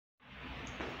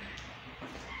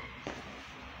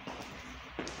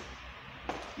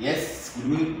Yes,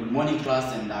 good morning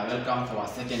class, and welcome for our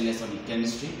second lesson in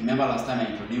chemistry. Remember last time I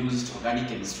introduced organic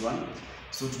chemistry 1.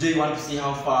 So today we want to see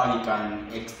how far we can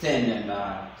extend and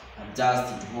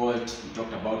adjust into what we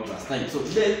talked about last time. So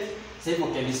today, same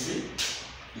for chemistry.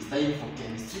 It's time for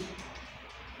chemistry.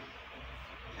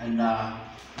 And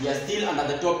we are still under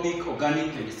the topic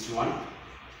organic chemistry 1.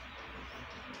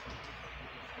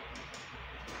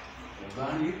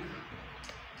 Organic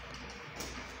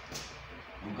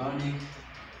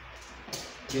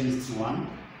chemistry 1.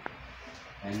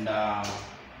 And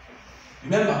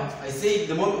remember, I said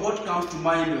the moment what comes to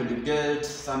mind when you get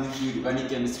something organic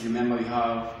chemistry, remember we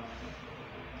have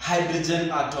hydrogen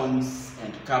atoms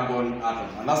and carbon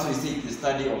atoms. And that's why we say the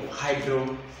study of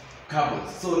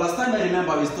hydrocarbons. So last time I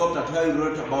remember we stopped at where we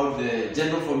wrote about the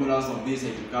general formulas of these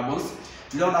hydrocarbons.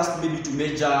 We learned us maybe to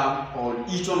measure on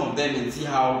each one of them and see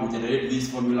how we generate these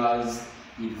formulas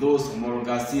in those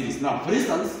homologous series. Now, for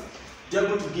instance, we are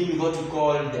going to give you what we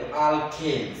call the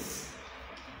alkanes.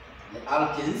 The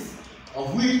alkanes,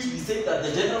 of which we say that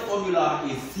the general formula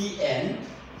is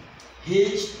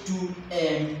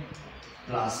CnH2n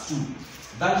plus 2.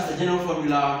 That is the general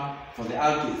formula for the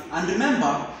alkanes. And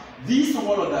remember, these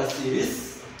homologous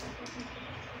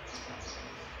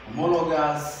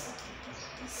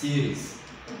series,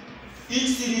 each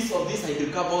series of these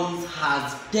hydrocarbons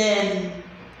has 10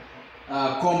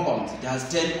 compounds. It has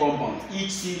 10 compounds.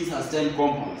 Each series has 10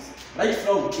 compounds. Right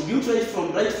from, if you try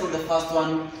right from the first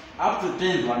one up to the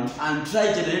 10th one and try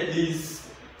to generate these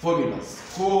formulas.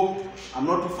 Hope I'm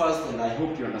not too fast, and I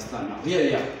hope you understand now. Here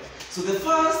we are. So the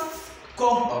first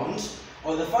compound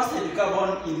or the first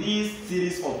hydrocarbon in this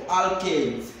series of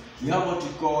alkanes, we have what we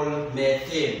call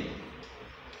methane.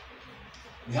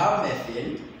 We have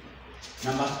methane.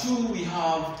 Number 2, we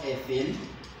have ethane.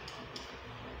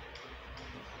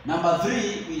 Number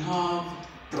 3, we have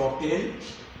propane.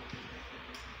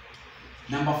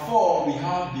 Number 4, we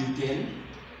have butane.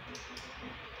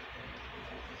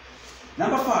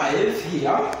 Number 5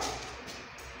 here.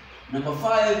 Number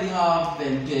 5, we have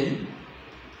pentane.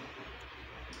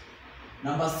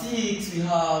 Number 6, we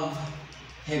have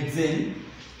hexane.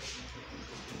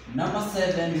 Number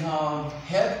 7, we have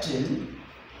heptane.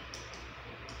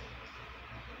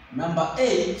 Number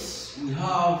 8, we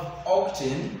have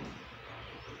octane.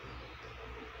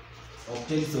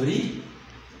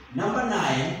 Number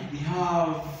 9, we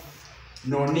have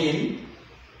nonane.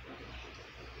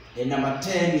 And number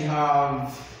 10, we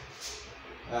have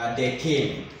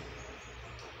decane.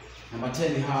 Number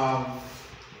 10, we have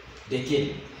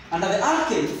decane. Under the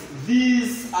alkanes,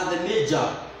 these are the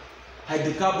major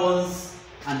hydrocarbons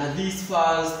under this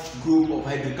first group of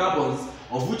hydrocarbons,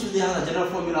 of which they have a general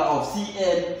formula of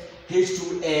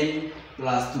CnH2n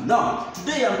plus 2. Now,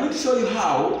 today I'm going to show you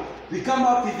how we come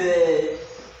up with the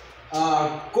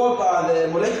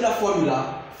molecular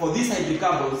formula for these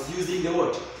hydrocarbons using the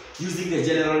what? Using the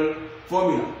general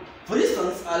formula. For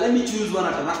instance, let me choose one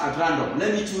at random.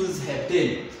 Let me choose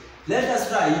heptane. Let us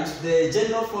write the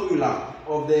general formula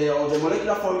of the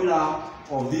molecular formula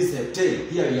of this heptane.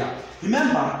 Here we are.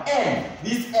 Remember, N.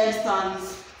 This N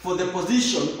stands for the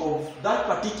position of that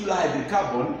particular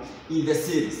hydrocarbon in the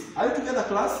series. Are you together,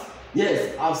 class?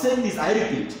 Yes, I've said this, I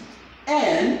repeat.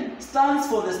 N stands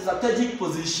for the strategic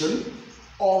position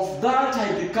of that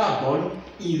hydrocarbon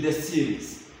in the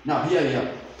series. Now, here we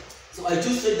are. So I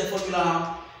just said the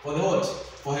formula for the what?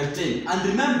 For heptane. And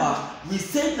remember, we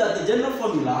said that the general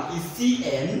formula is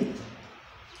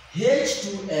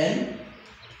CnH2n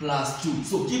plus 2.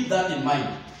 So keep that in mind.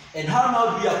 And how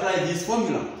now do we apply this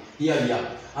formula? Here we are.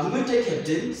 I'm going to take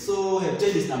heptane. So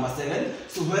heptane is number 7.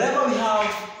 So wherever we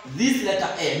have this letter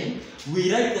N,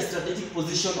 we write the strategic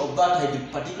position of that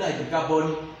particular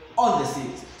hydrocarbon on the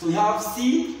series. So we have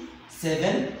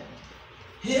C7,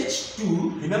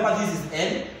 H2, remember this is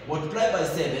N, multiplied by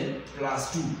 7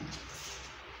 plus 2.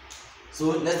 So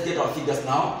let's get our figures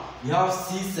now. We have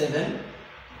C7,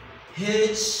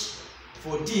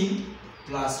 H14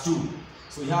 plus 2.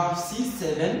 So we have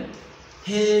C7,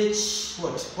 H,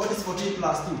 what is 14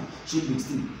 plus 2? Should be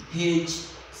 16.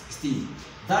 H16.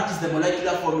 That is the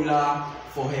molecular formula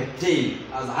for heptane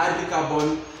as a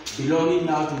hydrocarbon belonging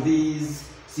now to this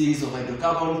series of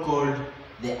hydrocarbon called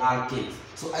the alkanes.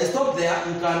 So I stop there.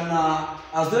 You can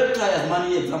as well try as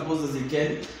many examples as you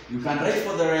can. You can write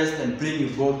for the rest and bring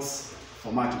your box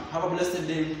formatting. Have a blessed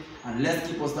day, and let's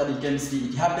keep on studying chemistry.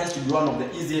 It happens to be one of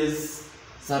the easiest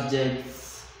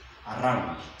subjects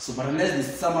around. So, but unless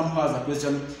there's someone who has a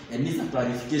question and needs a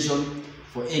clarification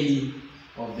for any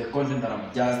of the content that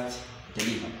I've just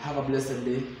delivered. Have a blessed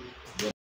day.